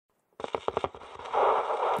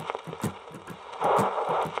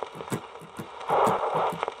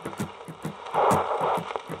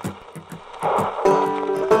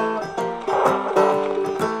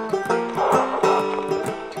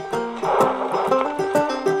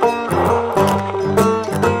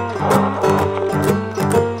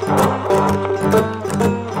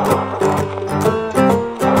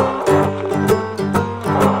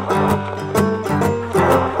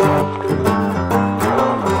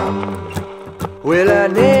Well, I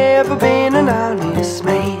never been an honest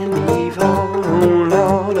man before, oh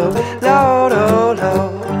Lord, oh Lord, oh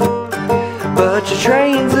Lord. But your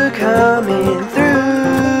trains are coming through,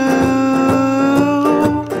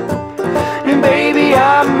 and baby,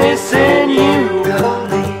 I'm missing you,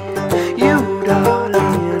 darling, you,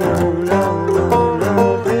 darling, oh Lord, oh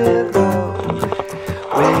Lord, well, Lord.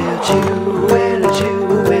 Well, chew, well, chew,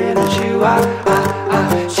 well, chew,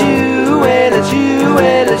 chew, well, chew,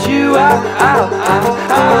 well, chew,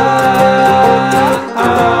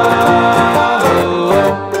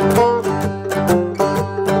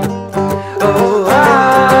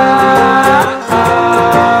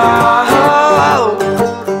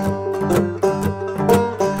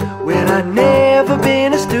 Well, I've never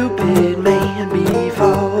been a stupid man before,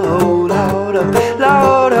 oh Lord, oh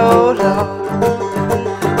Lord, oh Lord.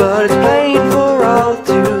 But it's plain for all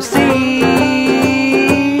to see,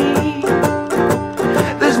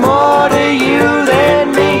 there's more to you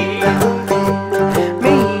than me,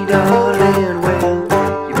 darling.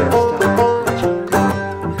 Well, you better stop.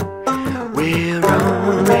 Well,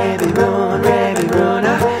 run, rabbit, run, rabbit, run,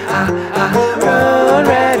 run,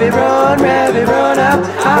 rabbit, run, rabbit, run,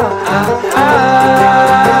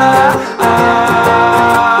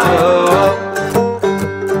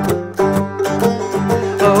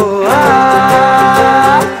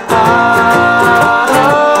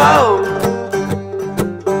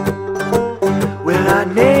 Well,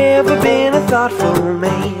 I've never been a thoughtful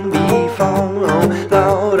man before, oh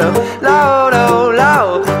Lord, oh Lord, oh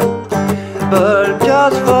Lord. But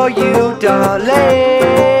just for you, darling,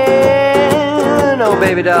 oh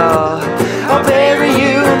baby doll, I'll bury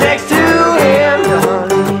you next to him,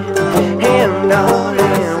 darling, him, darling.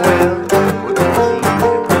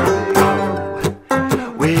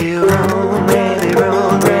 Well, run, rabbit,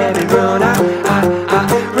 run, rabbit, run,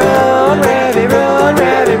 run, rabbit, run,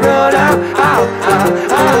 rabbit, run,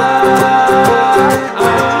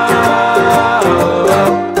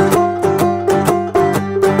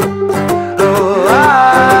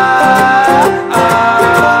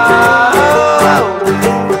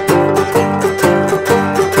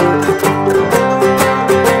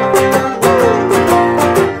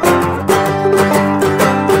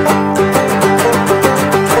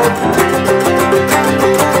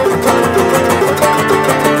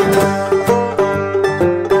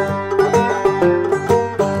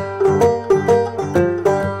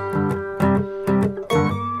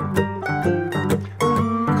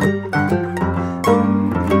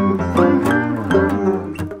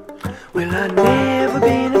 Well, I've never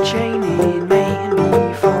been a chained man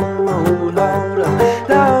before, oh Lord, oh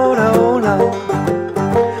Lord, oh Lord.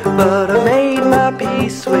 But I made my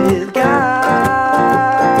peace with God.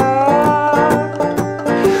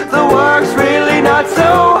 The work's really not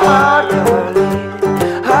so hard, darling,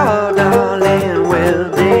 oh darling.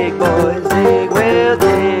 Well, dig, boys, dig, well,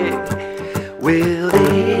 dig. We'll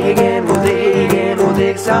dig and we'll dig and we'll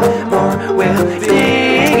dig some more. Well,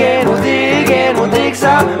 dig and we'll dig and we'll dig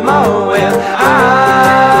some more. Well,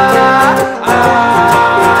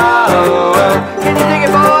 can you dig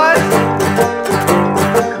it, boys?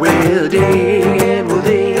 We'll dig and we'll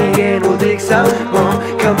dig and we'll dig some more.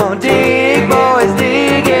 Come on, dig, boys,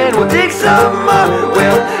 dig and we'll dig some more.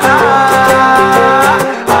 Well,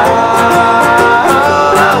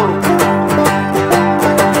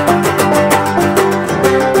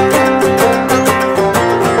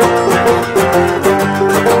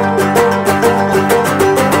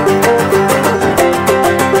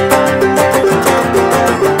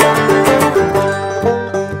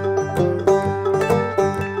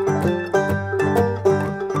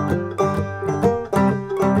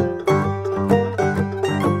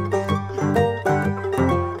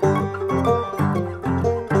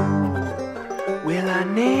 well, I've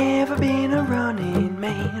never been a running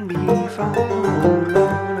man before, oh Lord,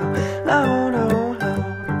 oh Lord, oh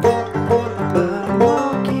Lord. But I'm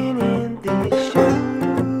walking in these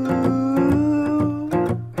shoes,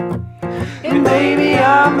 and baby,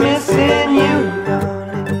 I'm missing you.